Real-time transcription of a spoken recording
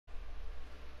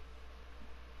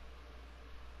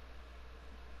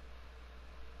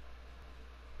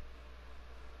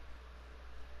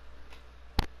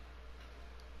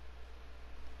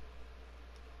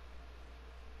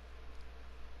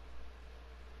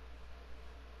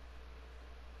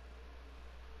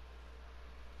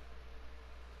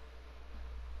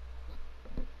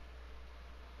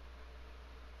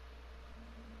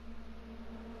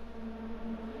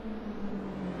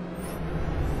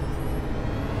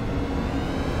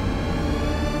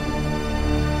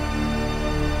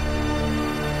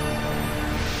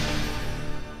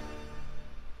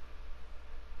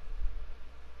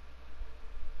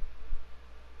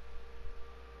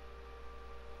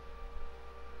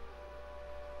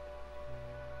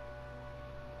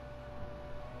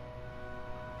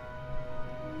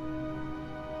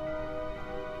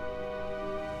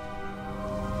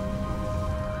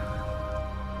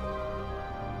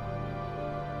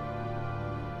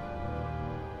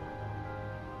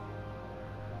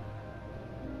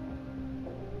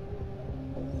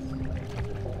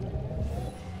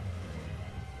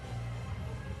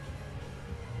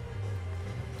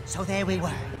So there we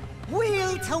were,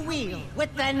 wheel to wheel,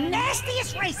 with the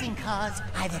nastiest racing cars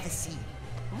I've ever seen.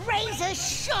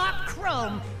 Razor-sharp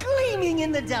chrome gleaming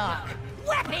in the dark.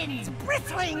 Weapons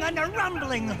bristling under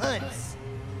rumbling hoods.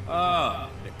 Ah,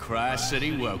 the Crash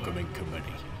City Welcoming Committee.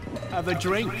 Have a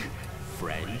drink,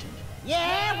 friend.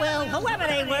 Yeah, well, whoever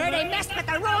they were, they messed with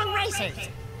the wrong racers.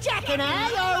 Jak and I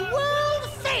are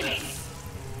world famous.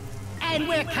 And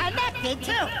we're connected,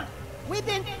 too. We've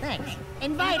been,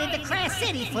 invited to Crash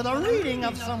City for the reading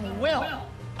of some will.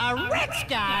 A rich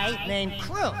guy named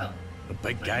Crew. The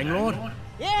big gang lord?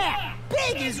 Yeah,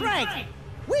 big is right.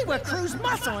 We were Crew's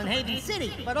muscle in Haven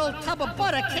City, but old Tub of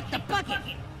Butter kicked the bucket.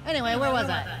 Anyway, where was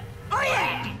I? Oh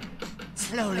yeah!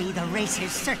 Slowly the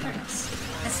racers circled us.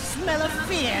 The smell of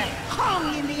fear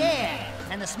hung in the air.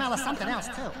 And the smell of something else,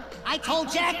 too. I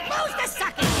told Jak, move the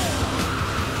sucker!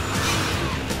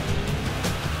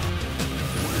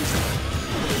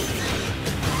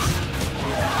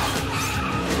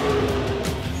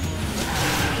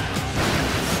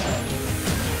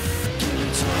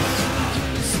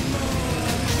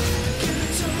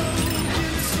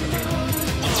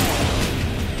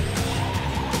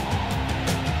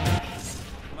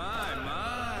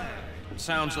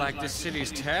 Sounds like this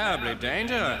city's terribly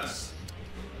dangerous.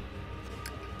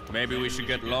 Maybe we should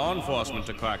get law enforcement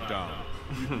to crack down.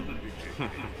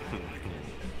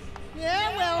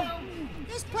 Yeah, well,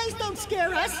 this place don't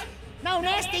scare us. No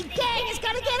nasty gang is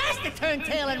gonna get us to turn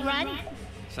tail and run.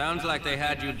 Sounds like they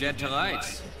had you dead to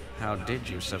rights. How did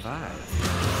you survive?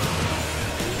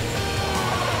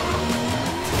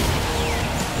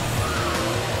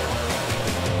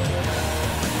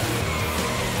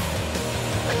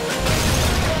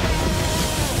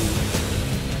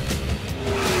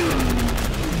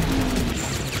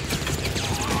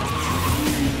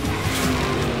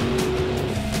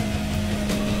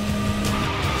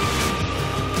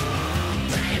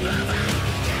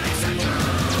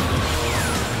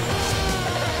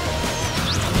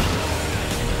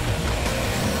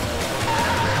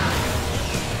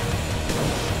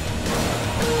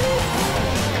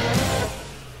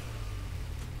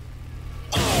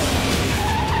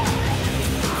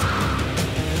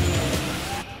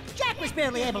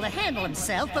 Barely able to handle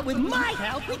himself, but with my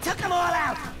help, we took them all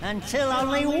out, until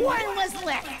only one was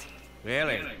left.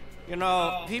 Really? You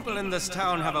know, people in this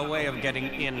town have a way of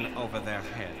getting in over their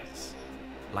heads.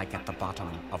 Like at the bottom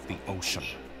of the ocean.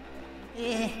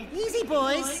 Easy,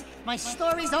 boys. My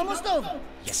story's almost over.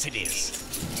 Yes, it is.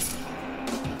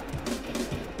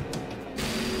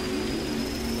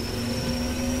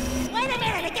 Wait a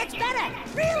minute, it gets better!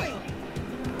 Really!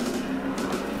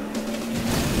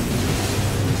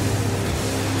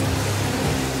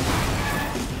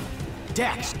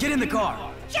 Dax, get in the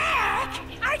car! Jak!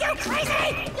 Are you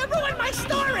crazy? You ruined my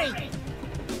story!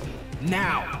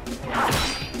 Now!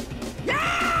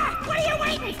 Yeah! What are you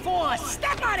waiting for?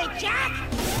 Step on it, Jak!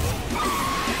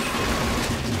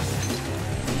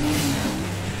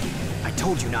 I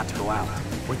told you not to go out.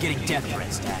 We're getting death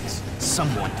threats, Dax.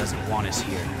 Someone doesn't want us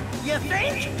here. You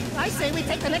think? I say we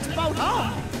take the next boat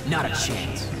home. Not a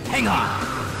chance. Hang on!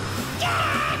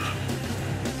 Jak!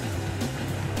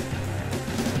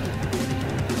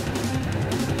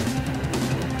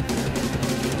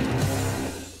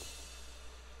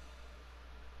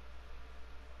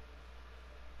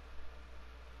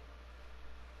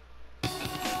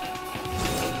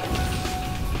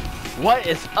 What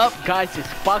is up, guys? It's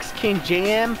Fox King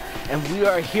JM, and we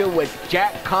are here with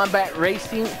Jak X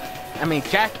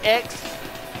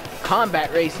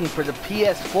Combat Racing for the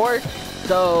PS4.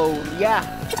 So yeah,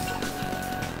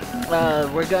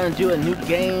 we're gonna do a new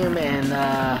game, and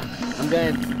I'm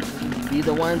gonna be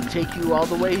the one to take you all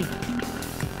the way.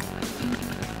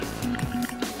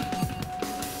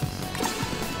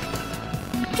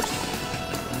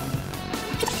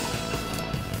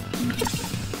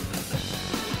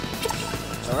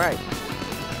 Alright.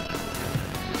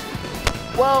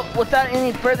 Well, without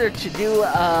any further ado,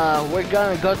 we're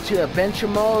gonna go to adventure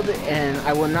mode, and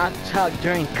I will not talk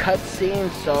during cutscenes,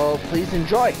 so please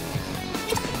enjoy.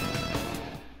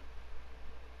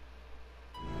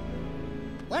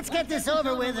 Let's get this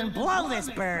over with and blow this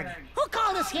bird. Who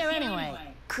called us here anyway?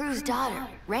 Crew's daughter,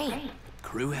 Rain.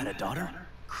 Crew had a daughter?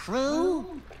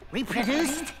 Crew?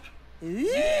 Reproduced?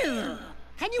 Ew!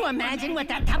 Can you imagine what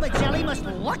that tub of jelly must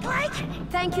look like?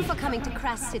 Thank you for coming to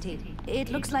Crash City. It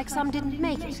looks like some didn't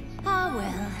make it. Ah,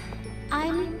 well.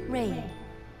 I'm Rain.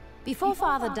 Before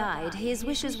Father died, his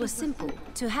wishes were simple.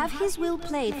 To have his will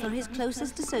played for his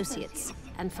closest associates,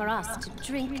 and for us to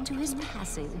drink to his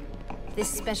passing. This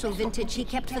special vintage he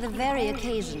kept for the very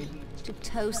occasion, to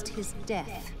toast his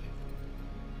death.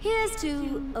 Here's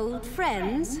to old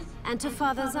friends and to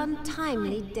Father's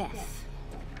untimely death.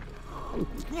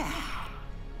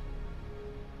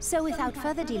 So without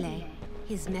further delay,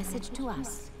 his message to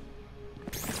us.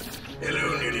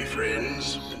 Hello, nearly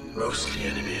friends, and mostly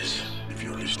enemies. If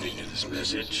you're listening to this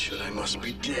message, then I must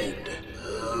be dead.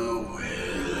 Oh,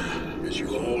 well. As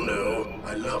you all know,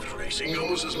 I loved racing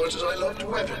almost as much as I loved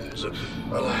weapons.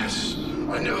 Alas,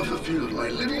 I never fulfilled my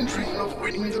living dream of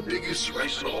winning the biggest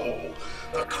race of all,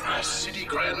 the Crass City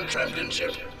Grand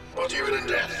Championship. But even in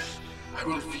death, I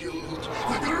will field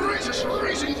the greatest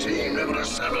racing team ever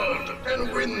assembled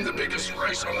and win the biggest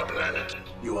race on the planet.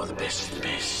 You are the best of the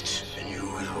best, and you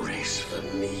will race for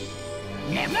me.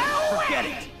 Never forget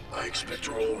it! I expect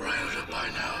you're all riled up by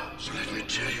now, so let me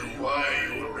tell you why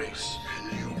you will race,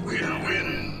 and you will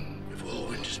win. If all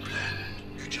went as planned,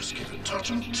 you just give a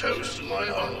touch and toast to my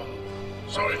honor.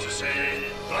 Sorry to say,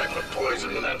 but I put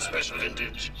poison in that special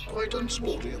vintage. Quite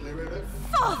unsporty, am I right?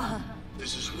 Father!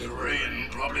 This is where Rain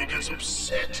probably gets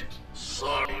upset.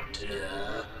 Sorry,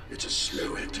 dear. It's a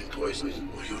slow-acting poison,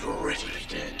 or you'd already be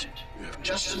dead. You have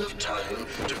just enough time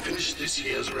to finish this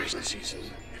year's racing season.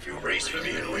 If you race for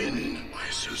me and win, my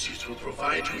associates will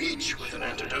provide you each with an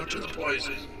antidote to the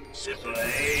poison. Simple,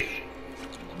 eh?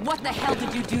 What the hell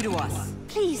did you do to us?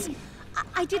 Please,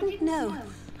 I didn't know.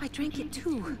 I drank it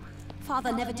too.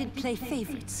 Father never did play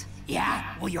favorites.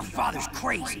 Yeah? Well, your father's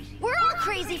crazy. We're all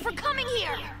crazy for coming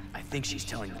here! I think she's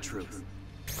telling the truth.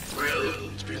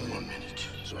 Well, it's been 1 minute,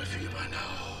 so I figure by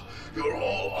now you're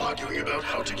all arguing about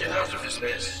how to get out of this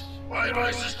mess. My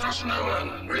advice is trust no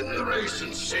one. Win the race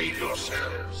and save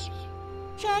yourselves.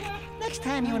 Jak, next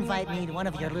time you invite me to one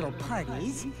of your little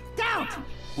parties, don't!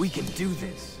 We can do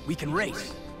this. We can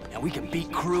race. And we can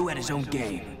beat Crew at his own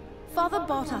game. Father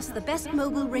bought us the best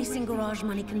mobile racing garage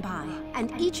money can buy,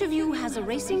 and each of you has a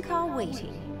racing car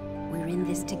waiting. We're in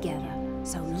this together,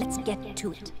 so let's get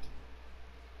to it.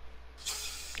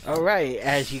 Alright,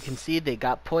 as you can see, they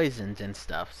got poisoned and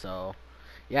stuff, so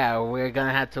yeah, we're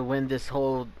gonna have to win this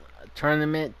whole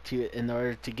tournament in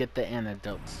order to get the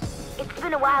antidotes. It's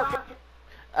been a while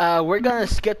since... We're gonna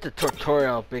skip the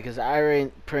tutorial because I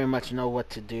already pretty much know what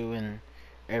to do and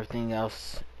everything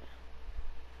else.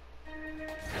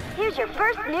 Here's your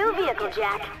first new vehicle,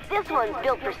 Jak. This one's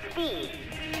built for speed.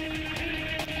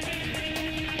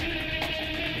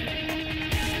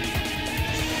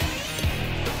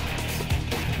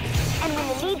 And when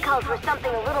the need calls for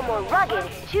something a little more rugged,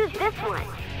 choose this one.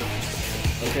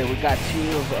 Okay, we got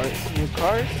 2 of our new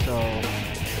cars, so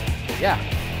yeah.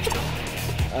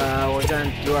 We're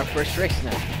gonna do our first race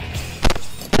now.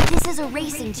 This is a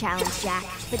racing challenge, Jak,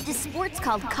 but this sport's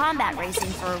called combat racing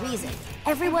for a reason.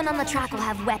 Everyone on the track will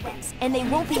have weapons, and they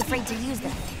won't be afraid to use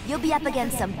them. You'll be up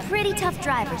against some pretty tough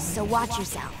drivers, so watch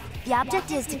yourself. The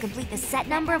object is to complete the set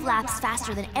number of laps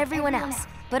faster than everyone else,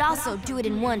 but also do it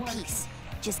in one piece.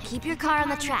 Just keep your car on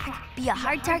the track, be a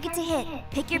hard target to hit,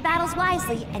 pick your battles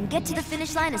wisely, and get to the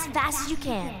finish line as fast as you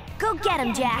can. Go get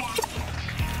him, Jak!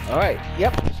 Alright,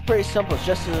 yep, it's pretty simple. It's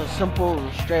just a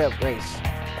simple, straight-up race.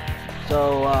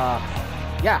 So,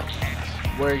 yeah,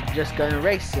 we're just gonna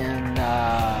race, and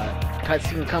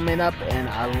cutscene coming up, and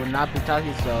I will not be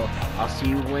talking, so I'll see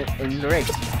you in the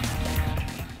race.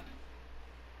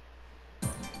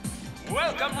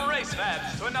 Welcome, race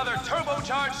fans, to another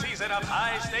turbocharged season of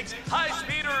high-stakes,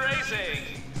 high-speed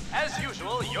racing. As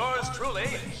usual, yours truly,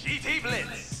 GT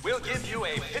Blitz, will give you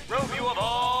a pit row view of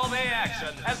all the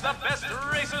action as the best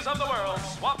racers of the world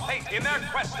swap paint in their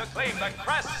quest to claim the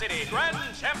Crass City Grand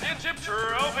Championship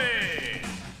Trophy.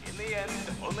 In the end,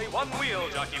 only one wheel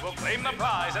jockey will claim the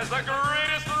prize as the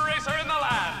greatest racer in the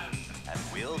land. And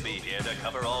we'll be here to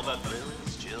cover all the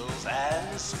thrills, chills,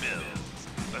 and spills.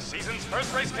 The season's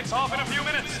first race kicks off in a few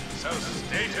minutes, so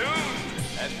stay tuned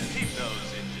and keep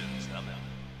those engines humming.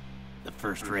 The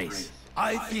first race.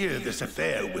 I fear this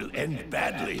affair will end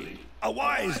badly. A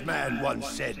wise man once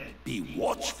said, be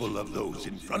watchful of those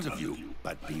in front of you,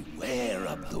 but beware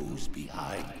of those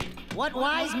behind. What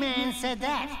wise man said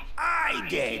that? I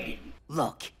did.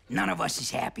 Look, none of us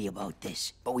is happy about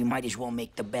this, but we might as well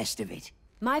make the best of it.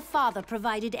 My father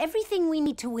provided everything we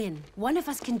need to win. One of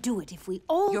us can do it if we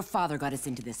all... Your father got us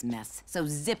into this mess, so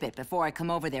zip it before I come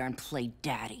over there and play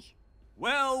daddy.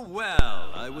 Well,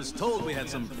 well, I was told we had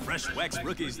some fresh wax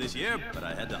rookies this year, but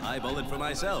I had to eyeball it for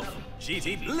myself.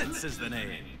 GT Blitz is the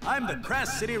name. I'm the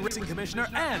Crass City Racing Commissioner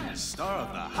and star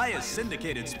of the highest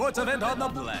syndicated sports event on the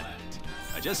planet.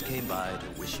 I just came by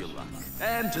to wish you luck,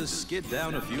 and to skid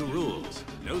down a few rules.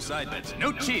 No side bets,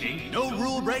 no cheating, no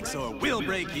rule breaks, or we'll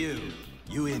break you.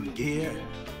 You in gear?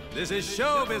 This is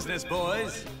show business,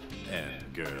 boys.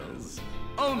 and girls.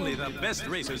 Only the best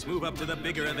racers move up to the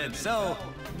bigger events, so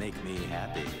make me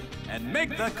happy and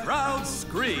make the crowd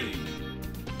scream.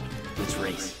 Let's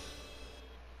race.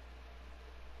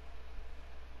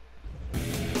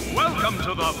 Welcome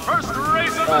to the first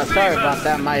race of the season. Sorry about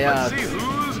that. Let's see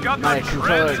who's got My the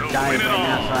controller tread to died win it right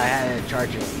now, all. so I had to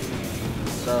charge it.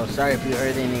 So sorry if you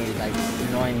heard any like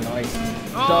annoying noise.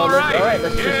 So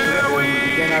let's just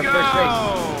begin our first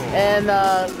race. And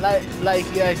like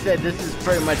you guys said, this is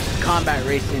pretty much combat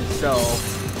racing. So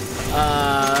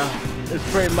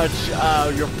it's pretty much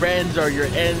your friends or your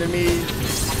enemies.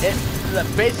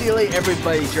 Basically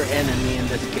everybody's your enemy in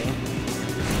this game.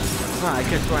 I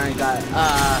guess where I got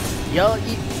yellow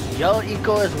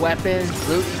eco is weapons,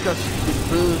 blue eco is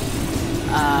boost,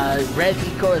 red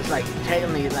eco is like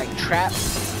technically like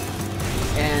traps,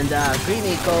 and green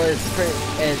eco is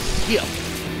heal.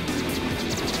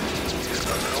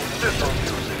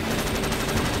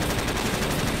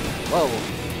 Whoa,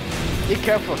 be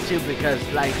careful too because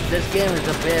like this game is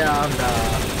a bit on the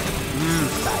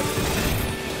side.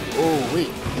 Oh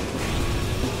wait.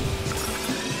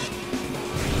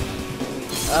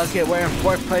 Okay, we're in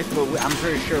 4th place, but I'm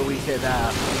pretty sure we could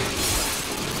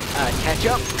catch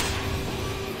up.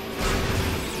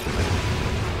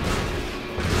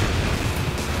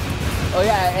 Oh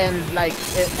yeah, and like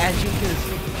as you can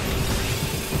see.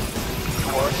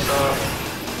 What's up?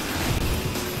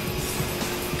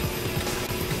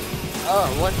 Oh,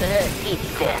 what the heck? Eat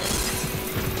this.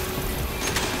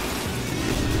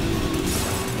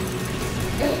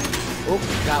 Oh,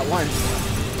 got one.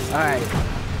 All right.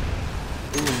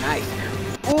 Ooh, nice.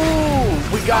 Ooh,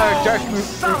 we got our dark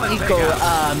eco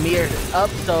mirrored up,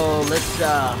 so let's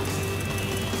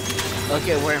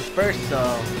okay, we're in first, so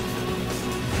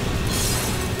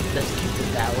let's keep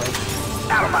it that way.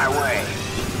 Out of my way.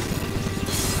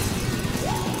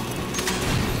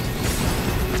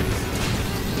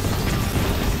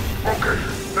 Okay,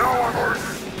 now I'm on.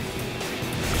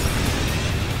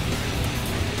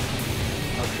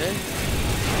 Okay.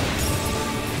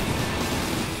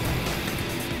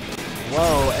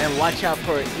 Whoa, and watch out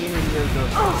for any of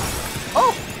those.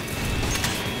 Oh!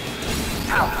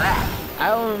 How's that? I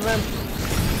don't remember.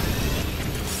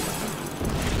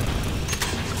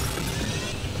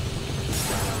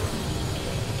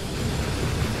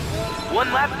 One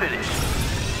lap finish.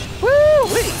 Woo!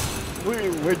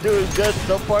 We're doing good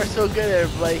so far, so good,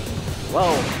 everybody.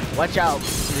 Whoa, watch out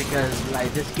because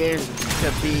like this game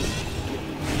could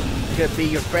be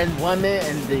your friend one minute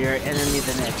and your enemy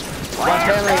the next. Well,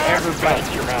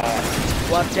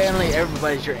 apparently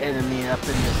everybody's your enemy up in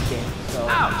this game. So.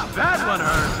 Ouch, that one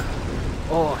hurt.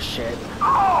 Oh shit.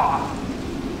 Oh!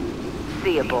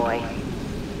 See ya, boy.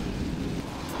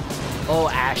 Oh,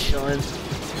 Ashlyn.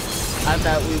 I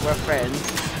thought we were friends.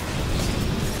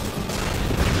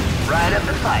 Right up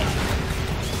the pipe.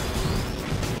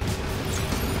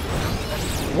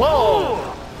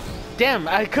 Whoa! Damn,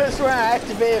 I could have sworn I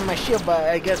activated my shield, but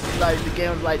I guess like the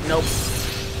game was like, nope.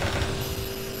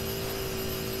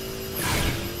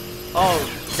 Oh,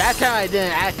 that time I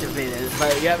didn't activate it,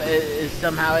 but yep,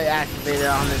 somehow it activated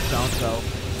on its own, so.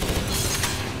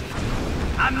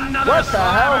 Another what the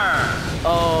slammer. hell?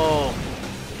 Oh.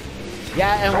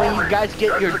 Yeah, and when you guys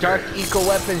get your dark eco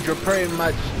weapons, you're pretty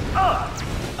much,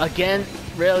 again,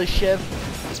 really shift.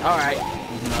 Alright.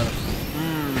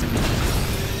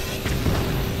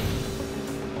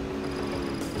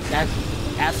 That's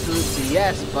absolutely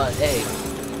yes, but hey,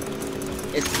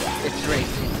 it's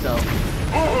racing, so.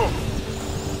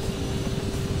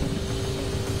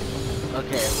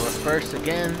 Okay, we're first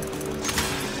again.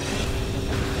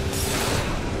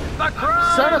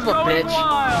 Son of a bitch!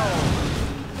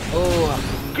 Oh,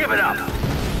 give it up!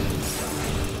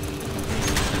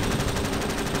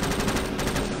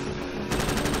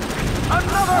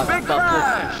 Another big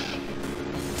crash!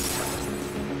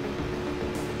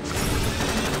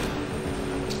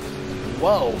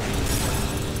 Whoa!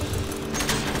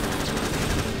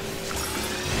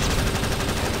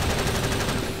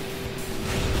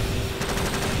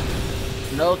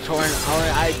 No, Torn, only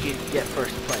I could get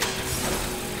first place.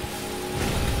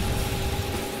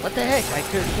 What the heck? I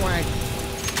could have sworn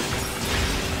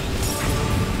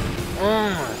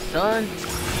son.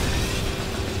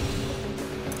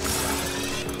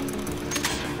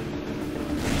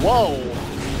 Whoa!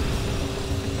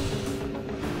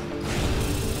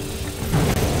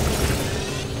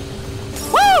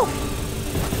 Woo!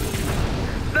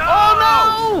 No! Oh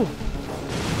no!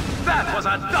 That was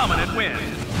a dominant win.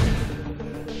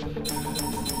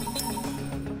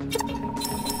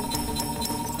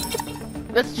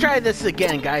 Let's try this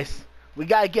again, guys. We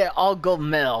gotta get all gold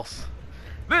medals.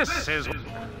 This is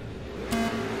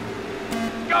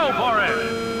Go for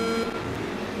it!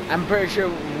 I'm pretty sure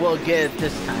we'll get it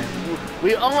this time.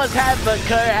 We almost had, but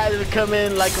Cutter had to come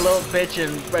in like a little bitch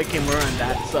and freaking ruin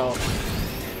that, so.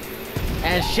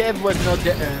 And Shiv was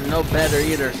no better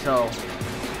either, so.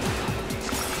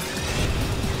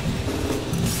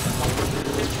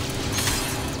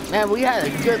 Man, we had a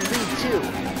good lead too.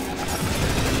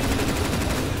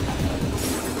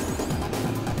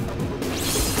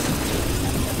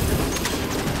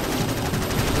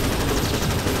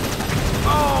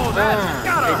 Oh, that's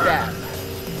gotta hurt. That.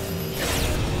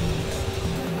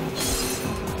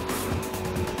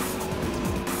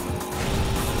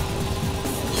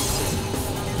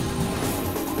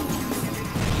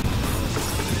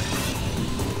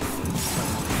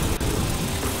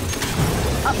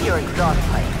 Up your exhaust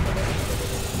pipe.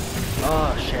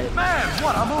 Oh shit. Man,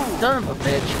 what a move! Son of a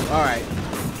bitch. Alright.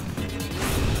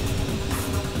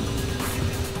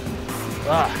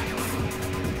 Ugh.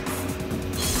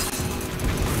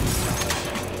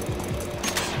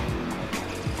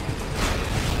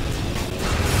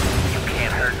 You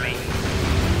can't hurt me.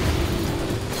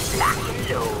 Lock and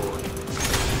load.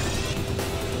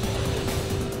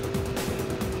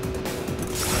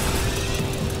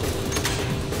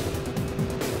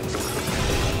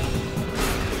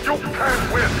 You can't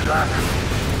win, Jack.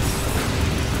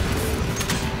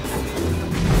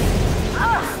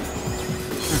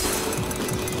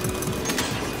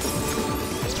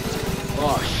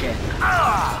 Oh shit.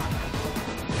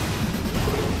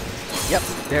 Yep,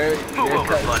 there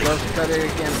goes Cutter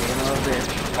again, being a little bitch.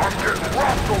 I'm getting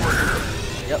rocked over here.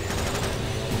 Yep.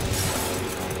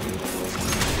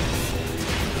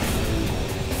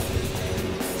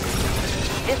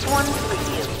 This one's for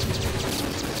you.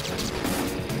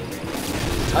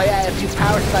 Oh yeah, if you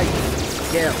power slide, you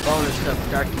get a bonus of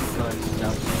Dark Eco and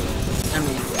stuff.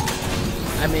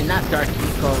 I mean not Dark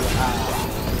Eco,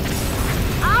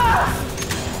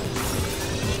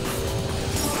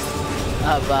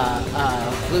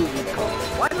 Blue Eco.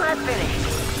 One last finish.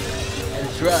 And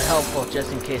it's real helpful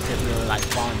just in case if you're like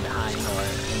falling behind or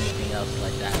anything else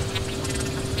like that.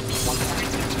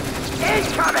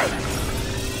 Incoming!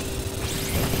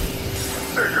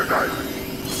 Say goodnight.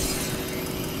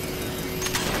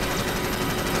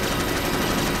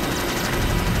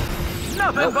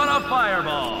 Nothing but a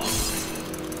fireball!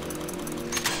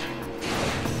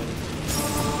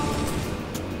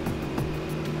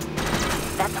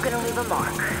 That's gonna leave a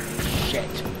mark.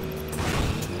 Shit.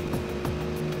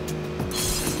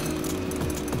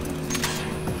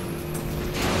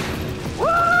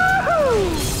 Woohoo!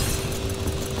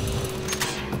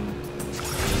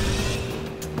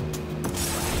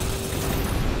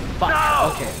 Fuck. No!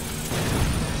 Okay.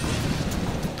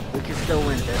 We can still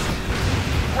win this.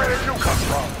 Where did you come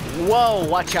from? Whoa,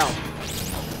 watch out.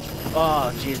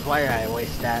 Oh, jeez, why did I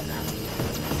waste that?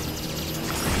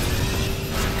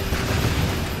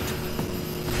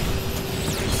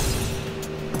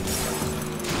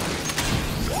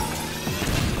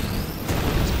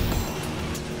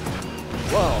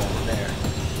 Whoa, there.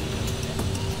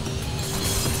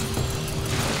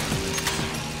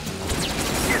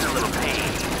 Here's a little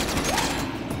pain.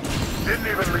 Didn't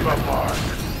even leave a mark.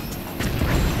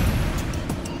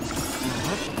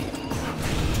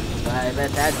 I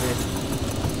bet that did.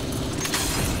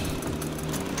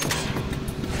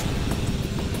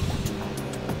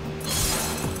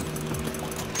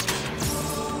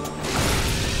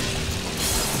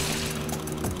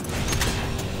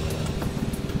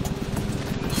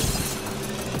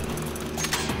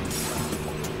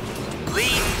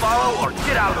 Lead, follow, or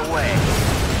get out of the way.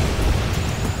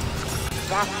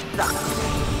 That sucks.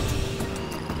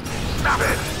 Stop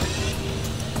it!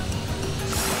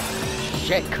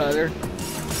 Shit, Cutter.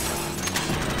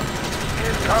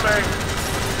 Incoming!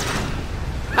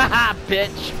 Haha,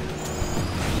 bitch!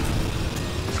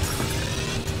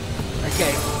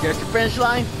 Okay, there's the finish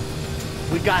line.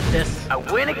 We got this. I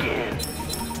win again.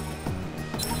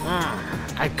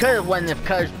 I could have won if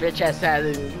Cutter's bitch ass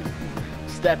had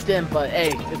stepped in, but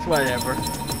hey, it's whatever.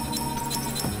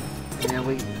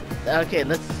 And okay,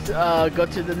 let's go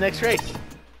to the next race.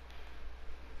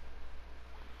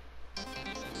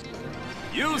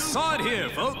 You saw it here,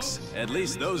 folks. At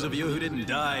least those of you who didn't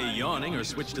die yawning or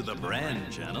switch to the brand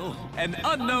channel. An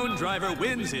unknown driver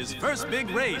wins his first big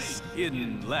race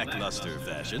in lackluster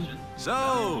fashion.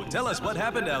 So, tell us what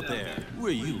happened out there. Were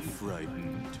you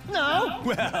frightened? No.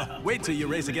 Well, wait till you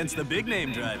race against the big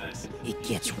name drivers. It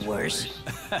gets worse.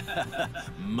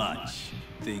 Much.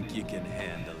 Think you can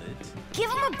handle it? Give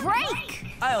him a break!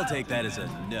 I'll take that as a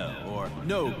no, or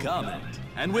no comment.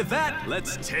 And with that,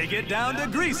 let's take it down to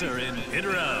Greaser in pit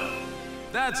row.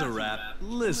 That's a wrap.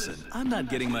 Listen, I'm not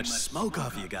getting much smoke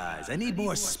off you guys. I need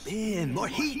more spin, more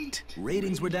heat.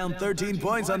 Ratings were down 13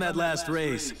 points on that last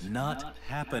race. Not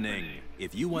happening.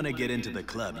 If you want to get into the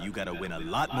club, you gotta win a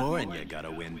lot more and you gotta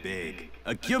win big.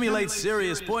 Accumulate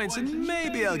serious points and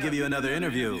maybe I'll give you another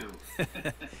interview.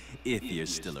 If you're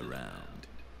still around.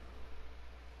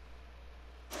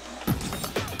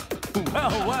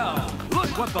 Well, well,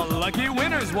 look what the lucky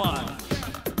winners won.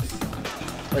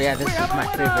 Oh yeah, this is my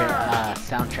favorite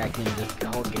soundtrack in this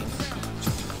whole game.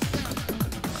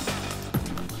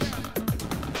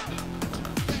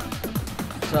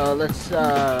 So let's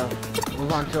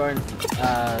move on to our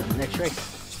next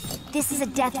race. This is a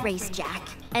death race, Jak,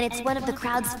 and it's one of the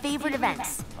crowd's favorite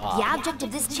events. The object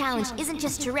of this challenge isn't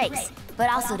just to race, but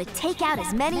also to take out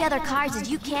as many other cars as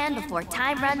you can before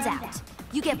time runs out.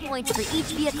 You get points for each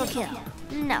vehicle kill.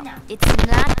 No, it's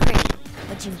not pretty,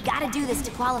 but you've got to do this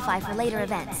to qualify for later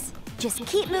events. Just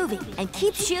keep moving and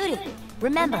keep shooting.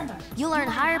 Remember, you'll earn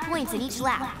higher points in each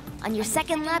lap. On your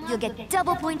second lap, you'll get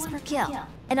double points per kill.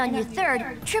 And on your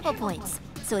third, triple points.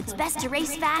 So it's best to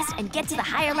race fast and get to the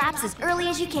higher laps as early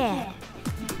as you can.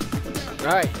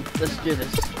 Alright, let's do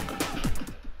this.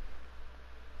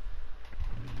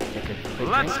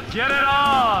 Let's get it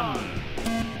on!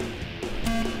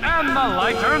 And the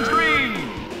light turns green!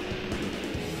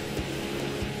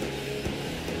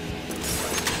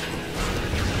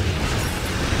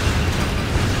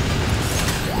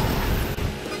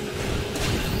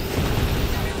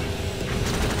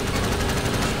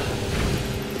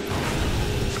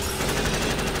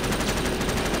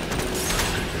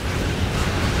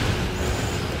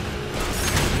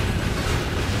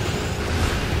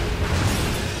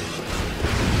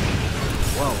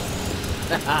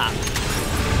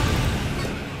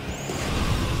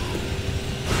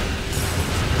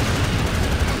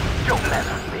 Don't mess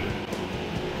with me.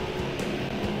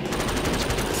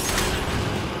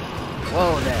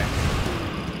 Whoa there.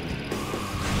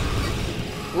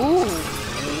 Ooh,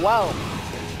 wow.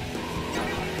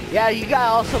 Yeah, you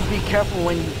gotta also be careful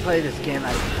when you play this game.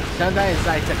 Like, sometimes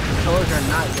like the controllers are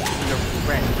not your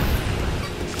friend.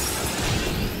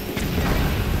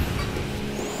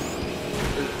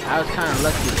 I was kind of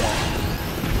lucky there.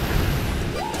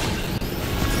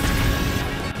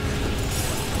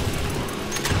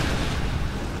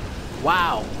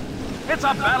 Wow. It's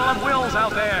a battle of wills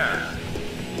out there.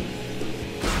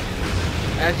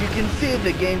 As you can see,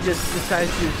 the game just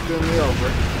decides to screw me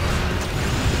over.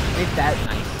 Ain't that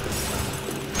nice?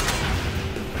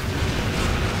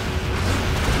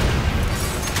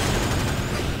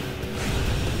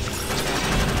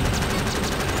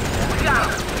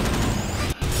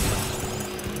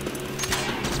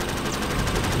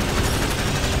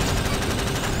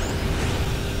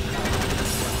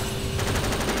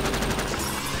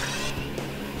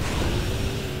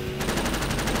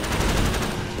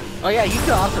 Oh yeah, you could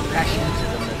also crash into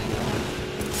them if you want.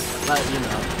 But you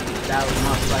know, that would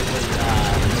most likely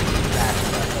crash.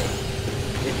 But hey,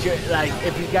 it's your, like,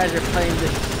 if you guys are playing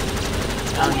this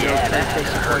on your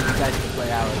PlayStation 4, you guys can play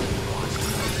ours if you want.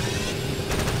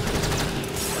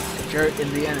 It's your, in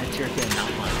the end, it's your game,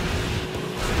 not mine.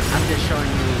 I'm just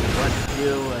showing you what to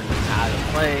do and how to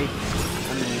play.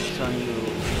 I'm just showing you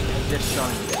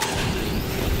that.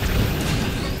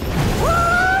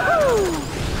 Woohoo!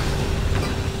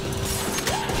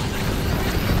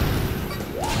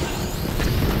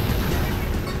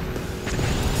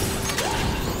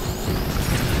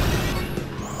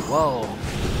 Whoa.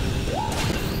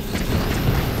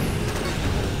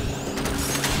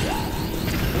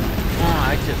 Oh,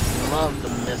 I just love the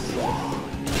missile.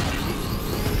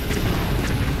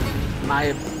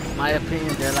 My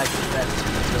opinion, they're like the best.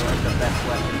 They're like the best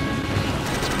weapon.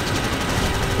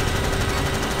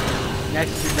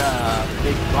 Next to the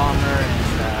big bomber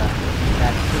and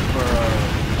that super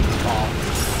ball.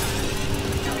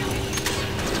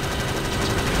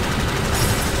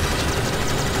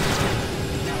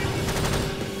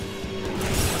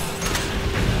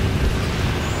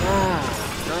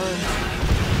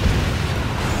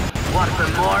 Want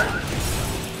some more?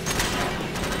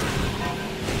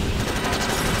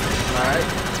 Alright.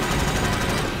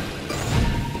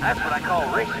 That's what I call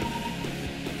racing.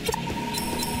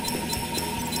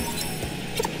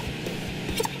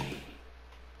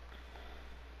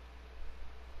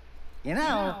 You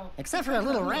know, except for a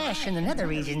little rash in the nether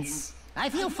regions, I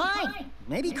feel fine.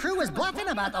 Maybe Crew was bluffing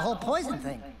about the whole poison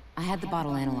thing. I had the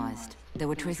bottle analyzed. There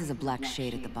were traces of black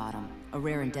shade at the bottom, a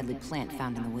rare and deadly plant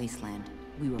found in the wasteland.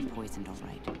 We were poisoned, all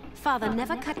right. Father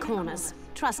never cut corners.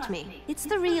 Trust me, it's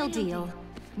the real deal.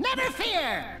 Never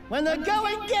fear! When the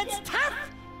going gets tough,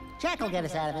 Jak will get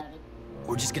us out of it.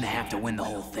 We're just gonna have to win the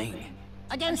whole thing.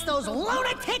 Against those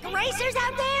lunatic racers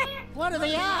out there? What are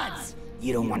the odds?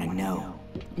 You don't want to know.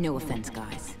 No offense,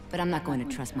 guys, but I'm not going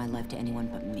to trust my life to anyone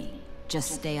but me.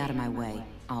 Just stay out of my way.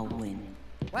 I'll win.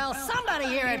 Well, somebody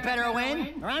here had better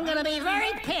win, or I'm gonna be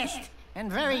very pissed and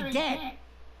very dead.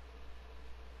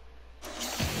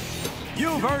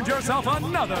 You've earned yourself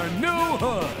another new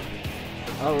hood.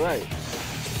 All right.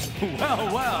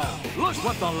 Well, well, look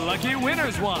what the lucky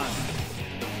winners won.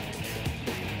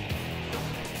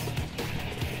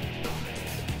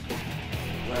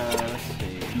 Let's see.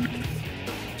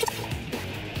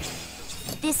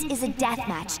 This is a death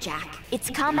match, Jak. It's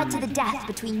combat to the death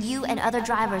between you and other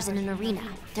drivers in an arena.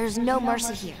 There's no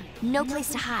mercy here, no place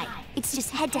to hide. It's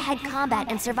just head-to-head combat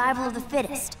and survival of the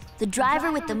fittest. The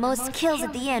driver with the most kills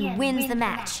at the end wins the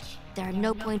match. There are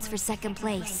no points for second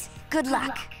place. Good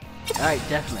luck. All right,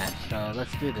 deathmatch. So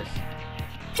let's do this.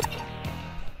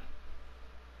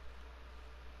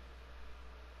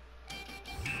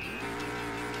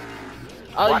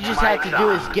 All you just have to do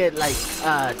is get like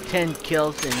 10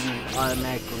 kills and you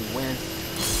automatically win.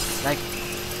 Like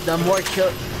the more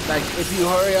kills, like if you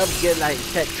hurry up, get like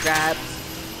set traps,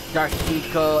 dark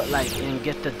eco, like and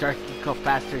get the dark eco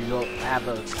faster, you'll have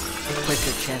a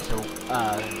quicker chance of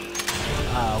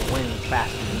winning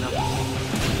faster. You know?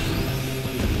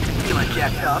 Feeling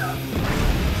jacked up?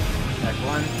 That's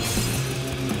one.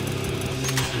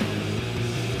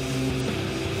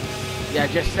 Yeah,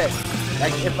 just set.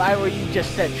 Like, if I were you,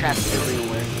 just set traps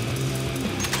everywhere.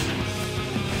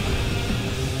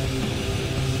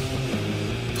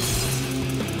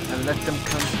 And let them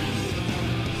come to you.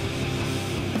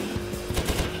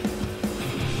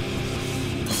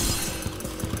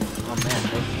 Oh man,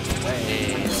 they're way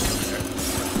over there.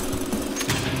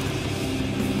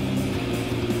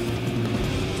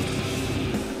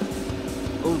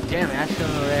 Oh damn,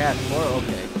 Ashton already has 4?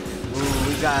 Okay. Ooh,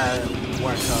 we gotta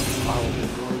work up. Oh,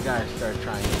 we gotta start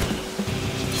trying.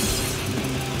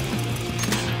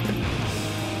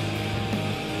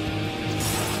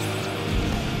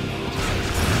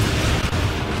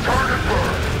 Target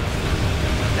burn.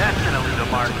 That's gonna leave a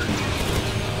mark.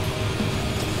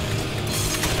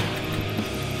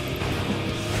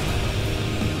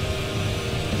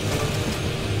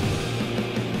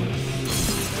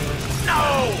 No!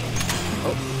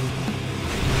 Oh.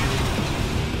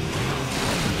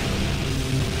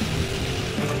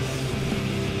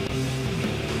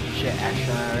 Shit,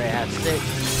 Ashton already has 6.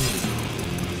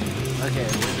 Okay,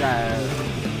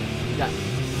 we got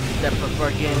step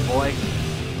before game, boys.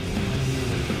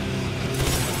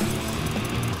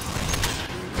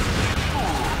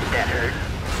 That hurt.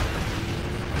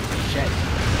 Shit.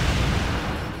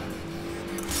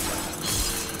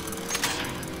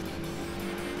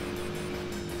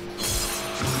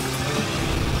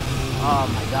 Oh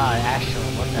my god, Ashton,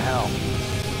 what the hell?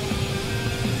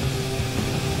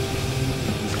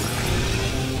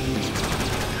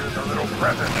 Here's a little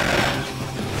present.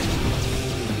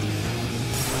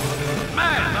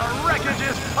 Man, the wreckage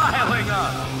is piling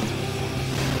up.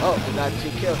 Oh, we got 2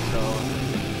 kills, so...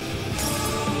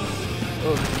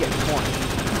 Oh, let's get points.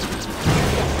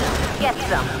 Get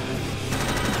some.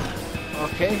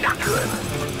 Okay. Not good.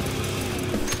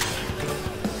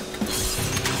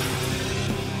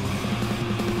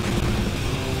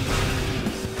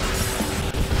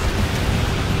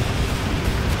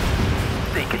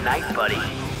 Say goodnight, buddy.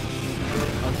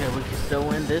 Okay, we can still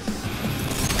win this.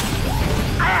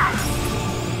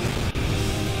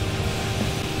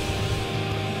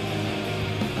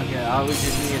 Okay, all we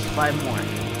just need is 5 more.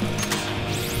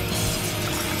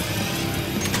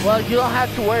 Well, you don't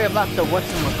have to worry about the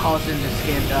whatchamacalls in this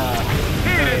game.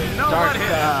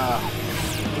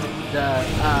 The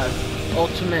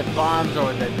ultimate bombs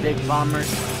or the big bombers.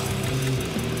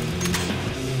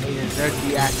 They're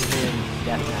deactivated in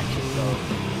death matches, so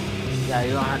yeah,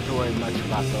 you don't have to worry much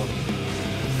about those.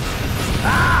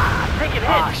 Ah! Take it hit!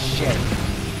 Ah, shit.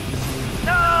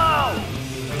 No!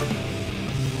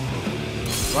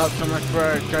 Well, so much for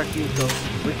our Dark Eco.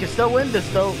 We can still win this,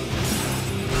 though.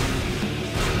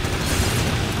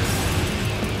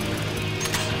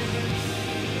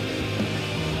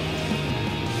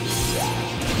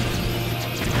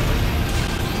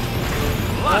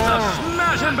 Lots of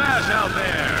smash and bash out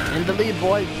there. In the lead,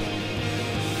 boys.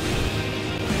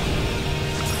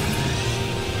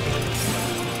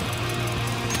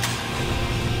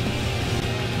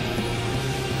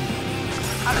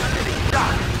 I'm sitting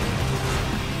stuck.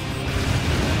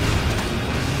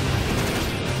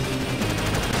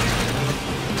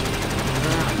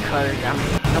 Cutter, I'm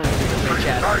coming for your bitch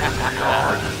ass.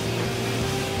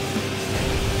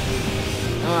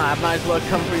 Oh, I might as well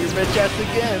come for your bitch ass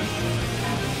again.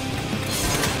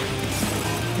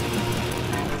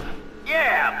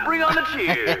 bring on the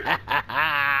cheers.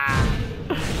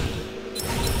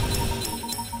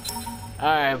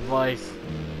 Alright, boys.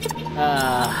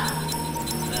 That's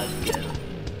good.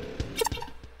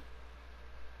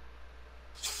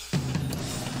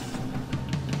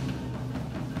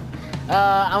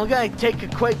 I'm gonna take a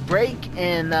quick break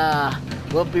and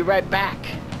we'll be right back.